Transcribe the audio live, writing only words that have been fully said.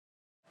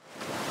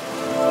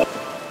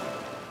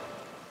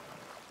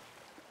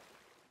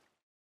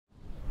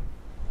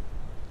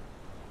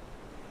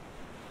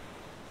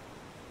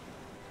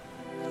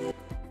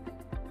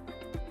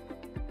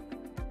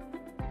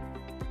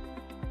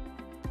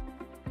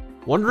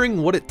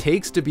Wondering what it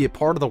takes to be a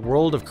part of the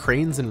world of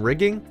cranes and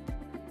rigging?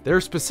 There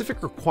are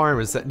specific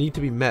requirements that need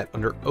to be met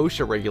under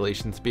OSHA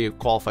regulations to be a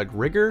qualified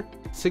rigger,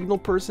 signal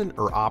person,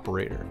 or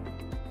operator.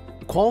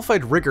 A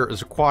qualified rigger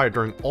is required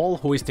during all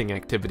hoisting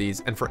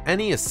activities and for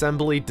any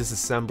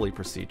assembly-disassembly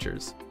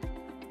procedures.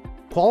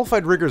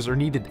 Qualified riggers are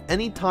needed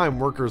anytime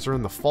workers are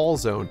in the fall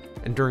zone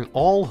and during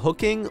all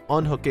hooking,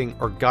 unhooking,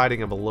 or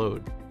guiding of a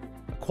load.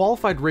 A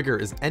qualified rigger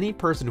is any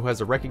person who has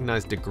a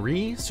recognized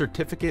degree,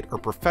 certificate, or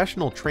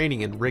professional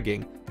training in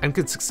rigging and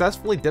can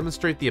successfully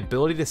demonstrate the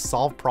ability to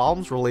solve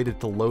problems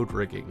related to load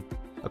rigging.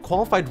 A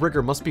qualified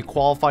rigger must be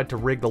qualified to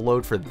rig the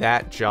load for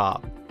that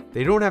job.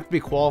 They don't have to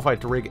be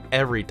qualified to rig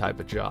every type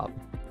of job.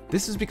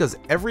 This is because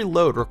every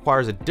load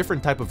requires a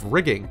different type of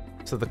rigging,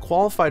 so the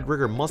qualified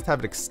rigger must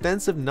have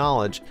extensive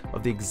knowledge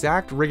of the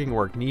exact rigging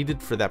work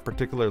needed for that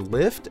particular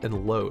lift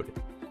and load.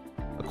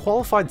 A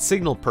qualified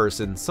signal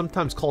person,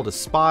 sometimes called a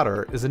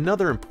spotter, is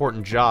another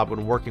important job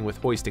when working with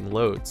hoisting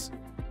loads.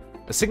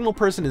 A signal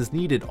person is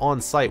needed on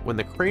site when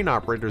the crane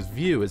operator's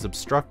view is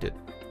obstructed.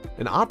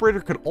 An operator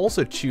could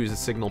also choose a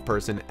signal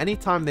person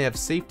anytime they have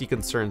safety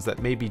concerns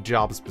that may be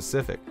job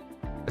specific.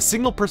 A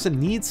signal person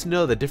needs to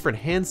know the different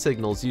hand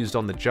signals used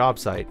on the job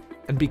site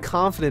and be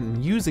confident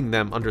in using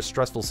them under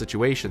stressful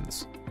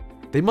situations.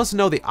 They must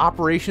know the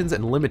operations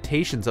and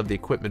limitations of the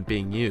equipment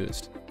being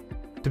used.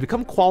 To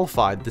become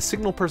qualified, the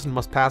signal person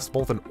must pass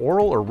both an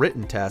oral or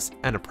written test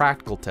and a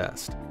practical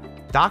test.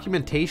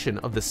 Documentation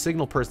of the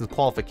signal person's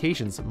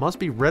qualifications must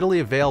be readily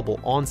available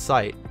on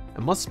site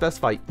and must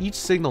specify each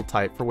signal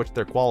type for which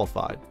they're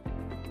qualified.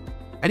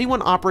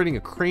 Anyone operating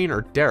a crane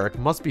or derrick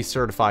must be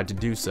certified to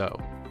do so.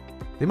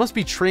 They must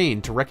be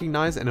trained to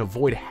recognize and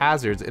avoid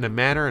hazards in a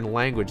manner and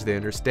language they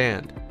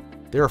understand.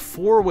 There are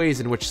 4 ways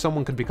in which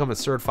someone can become a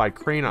certified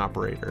crane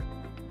operator: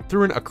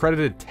 through an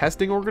accredited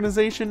testing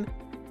organization,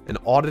 an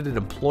audited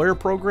employer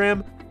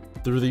program,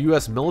 through the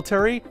US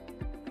military,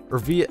 or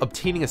via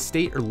obtaining a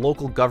state or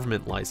local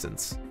government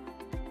license.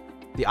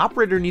 The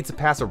operator needs to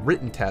pass a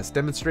written test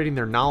demonstrating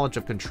their knowledge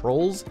of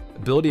controls,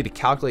 ability to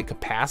calculate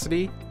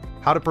capacity,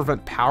 how to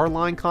prevent power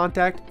line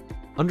contact,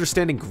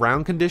 understanding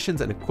ground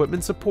conditions and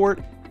equipment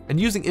support, and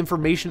using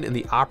information in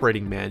the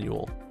operating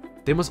manual.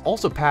 They must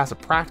also pass a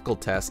practical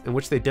test in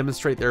which they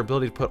demonstrate their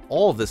ability to put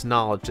all of this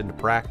knowledge into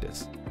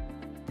practice.